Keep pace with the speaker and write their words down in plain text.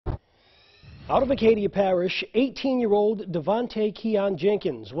Out of Acadia Parish, 18-year-old Devontae Keon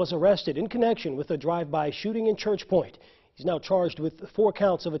Jenkins was arrested in connection with a drive-by shooting in Church Point. He's now charged with 4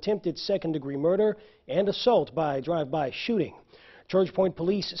 counts of attempted second-degree murder and assault by drive-by shooting. Church Point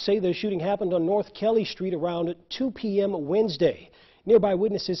police say the shooting happened on North Kelly Street around 2 p.m. Wednesday. Nearby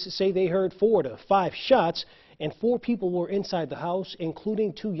witnesses say they heard 4 to 5 shots and 4 people were inside the house,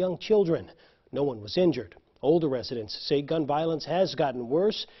 including 2 young children. No one was injured. Older residents say gun violence has gotten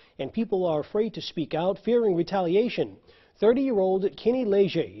worse and people are afraid to speak out, fearing retaliation. 30-year-old Kenny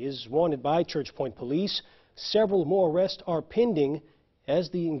Leger is wanted by Church Point police. Several more arrests are pending as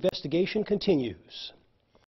the investigation continues.